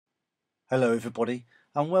Hello everybody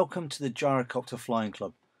and welcome to the Gyrocopter Flying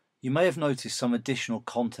Club. You may have noticed some additional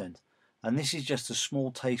content and this is just a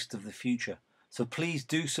small taste of the future. So please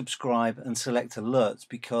do subscribe and select alerts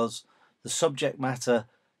because the subject matter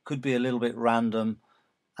could be a little bit random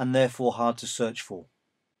and therefore hard to search for.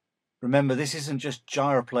 Remember, this isn't just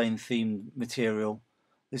gyroplane themed material.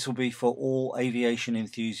 This will be for all aviation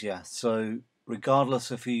enthusiasts, so regardless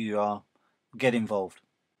of who you are, get involved.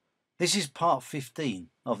 This is part 15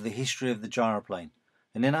 of the history of the gyroplane,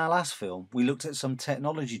 and in our last film we looked at some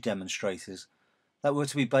technology demonstrators that were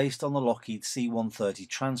to be based on the Lockheed C130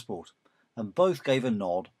 transport, and both gave a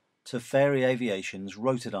nod to Fairey Aviation's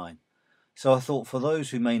Rotodyne. So I thought for those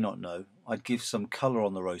who may not know, I'd give some colour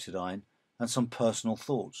on the Rotodyne and some personal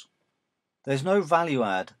thoughts. There's no value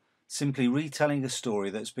add, simply retelling a story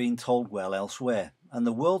that's been told well elsewhere, and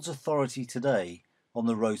the world's authority today on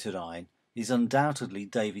the Rotodyne is undoubtedly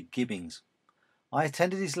David Gibbings. I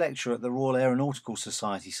attended his lecture at the Royal Aeronautical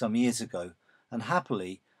Society some years ago, and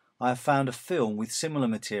happily I have found a film with similar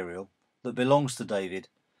material that belongs to David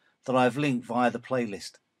that I have linked via the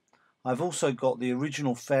playlist. I've also got the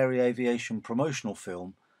original Fairey Aviation promotional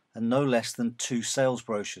film and no less than 2 sales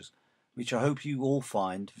brochures, which I hope you all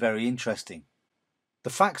find very interesting. The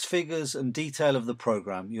facts, figures and detail of the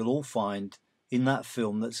programme you'll all find in that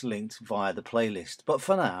film that's linked via the playlist, but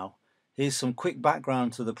for now here's some quick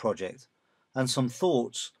background to the project and some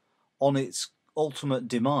thoughts on its ultimate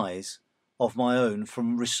demise of my own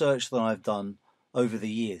from research that I've done over the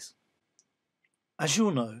years. As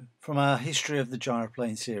you'll know from our History of the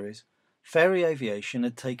Gyroplane series, Fairey Aviation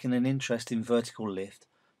had taken an interest in vertical lift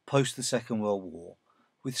post the Second World War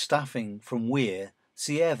with staffing from Weir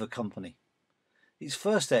Sierva Company. Its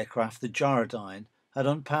first aircraft, the Gyrodyne, had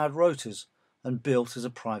unpowered rotors and built as a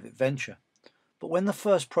private venture. But when the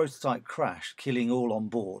first prototype crashed, killing all on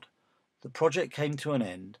board, the project came to an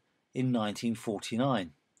end in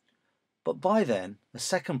 1949. But by then, a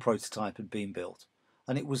second prototype had been built,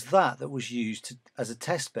 and it was that was used as a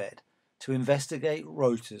test bed to investigate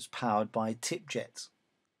rotors powered by tip jets.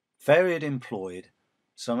 Fairey had employed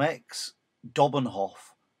some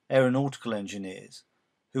ex-Dobbenhoff aeronautical engineers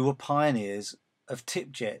who were pioneers of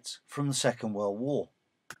tip jets from the Second World War.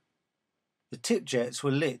 The tip jets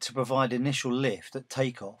were lit to provide initial lift at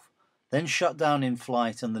takeoff, then shut down in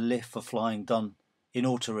flight and the lift for flying done in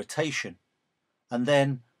auto-rotation, and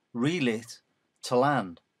then relit to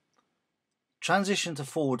land. Transition to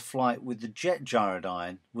forward flight with the jet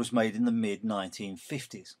Gyrodyne was made in the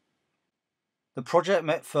mid-1950s. The project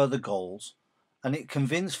met further goals and it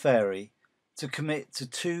convinced Fairey to commit to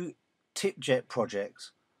 2 tip jet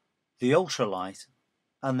projects, the ultralight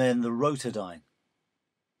and then the Rotodyne.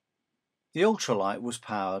 The ultralight was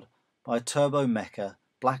powered by a turbo-mecha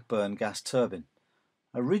Blackburn gas turbine.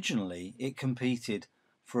 Originally it competed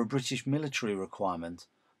for a British military requirement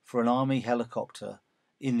for an army helicopter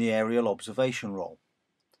in the aerial observation role.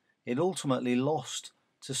 It ultimately lost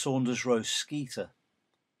to Saunders-Roe Skeeter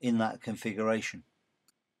in that configuration.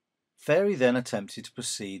 Fairey then attempted to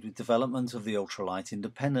proceed with development of the ultralight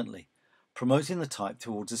independently, promoting the type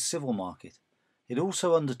towards a civil market. It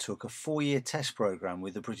also undertook a 4-year test programme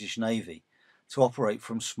with the British Navy to operate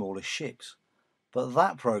from smaller ships, but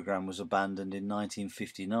that programme was abandoned in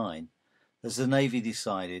 1959 as the Navy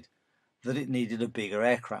decided that it needed a bigger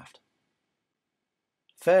aircraft.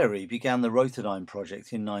 Fairey began the Rotodyne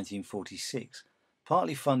project in 1946,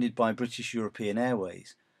 partly funded by British European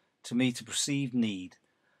Airways to meet a perceived need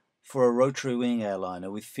for a rotary wing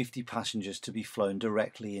airliner with 50 passengers to be flown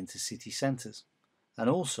directly into city centres, and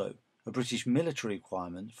also a British military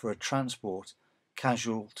requirement for a transport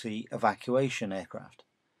casualty evacuation aircraft.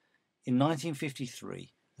 In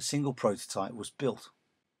 1953, a single prototype was built.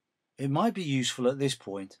 It might be useful at this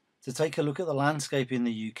point to take a look at the landscape in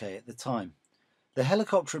the UK at the time. The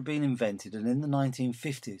helicopter had been invented, and in the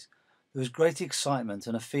 1950s there was great excitement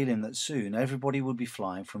and a feeling that soon everybody would be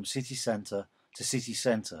flying from city centre to city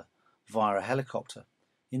centre via a helicopter.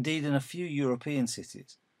 Indeed, in a few European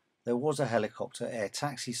cities there was a helicopter air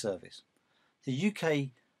taxi service. The UK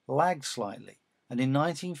lagged slightly, and in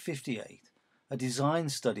 1958 a design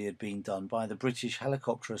study had been done by the British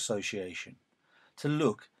Helicopter Association to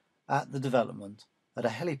look at the development at a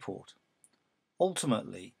heliport.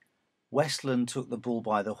 Ultimately, Westland took the bull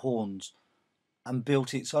by the horns and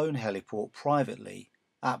built its own heliport privately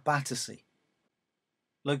at Battersea.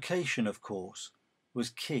 Location, of course, was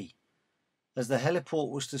key, as the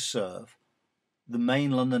heliport was to serve the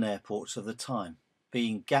main London airports of the time,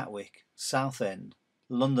 being Gatwick, Southend,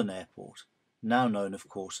 London Airport, now known of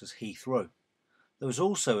course as Heathrow. There was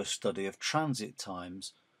also a study of transit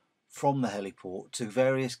times from the heliport to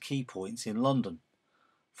various key points in London.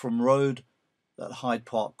 from road at Hyde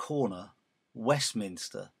Park Corner,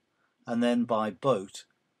 Westminster, and then by boat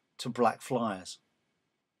to Blackfriars.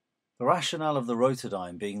 The rationale of the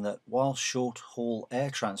Rotodyne being that while short-haul air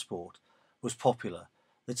transport was popular,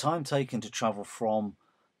 the time taken to travel from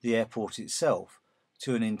the airport itself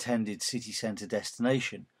to an intended city centre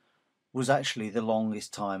destination was actually the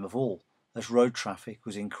longest time of all, as road traffic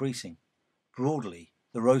was increasing. Broadly,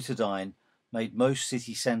 the Rotodyne made most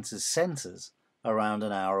city centres around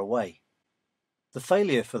an hour away. The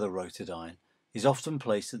failure for the Rotodyne is often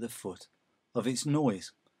placed at the foot of its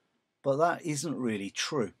noise, but that isn't really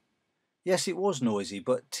true. Yes, it was noisy,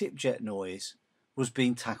 but tip-jet noise was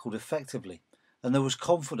being tackled effectively, and there was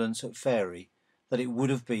confidence at Fairey that it would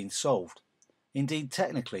have been solved. Indeed,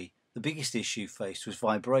 technically, the biggest issue faced was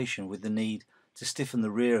vibration, with the need to stiffen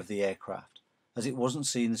the rear of the aircraft, as it wasn't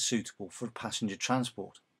seen as suitable for passenger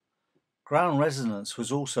transport. Ground resonance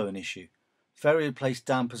was also an issue. Fairey had placed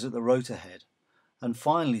dampers at the rotor head, and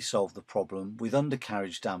finally solved the problem with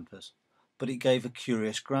undercarriage dampers, but it gave a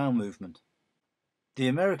curious ground movement. The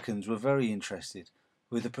Americans were very interested,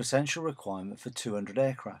 with a potential requirement for 200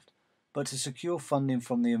 aircraft, but to secure funding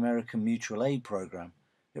from the American Mutual Aid Programme,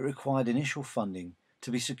 it required initial funding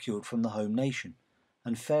to be secured from the home nation,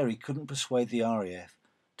 and Fairey couldn't persuade the RAF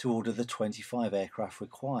to order the 25 aircraft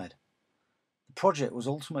required. The project was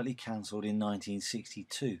ultimately cancelled in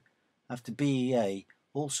 1962, after BEA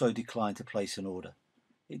also declined to place an order.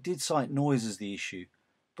 It did cite noise as the issue,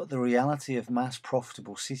 but the reality of mass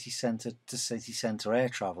profitable city centre to city centre air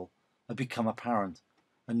travel had become apparent,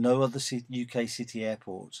 and no other UK city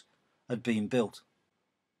airports had been built.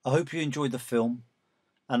 I hope you enjoyed the film,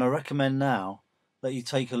 and I recommend now that you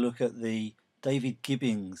take a look at the David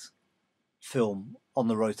Gibbings film on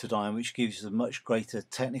the Rotodyne, which gives you a much greater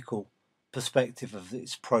technical perspective of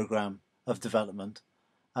its programme of development,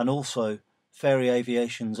 and also Fairey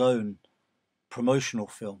Aviation's own promotional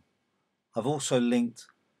film. I've also linked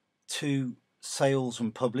 2 sales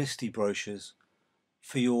and publicity brochures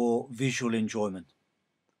for your visual enjoyment.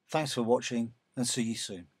 Thanks for watching, and see you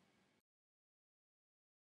soon.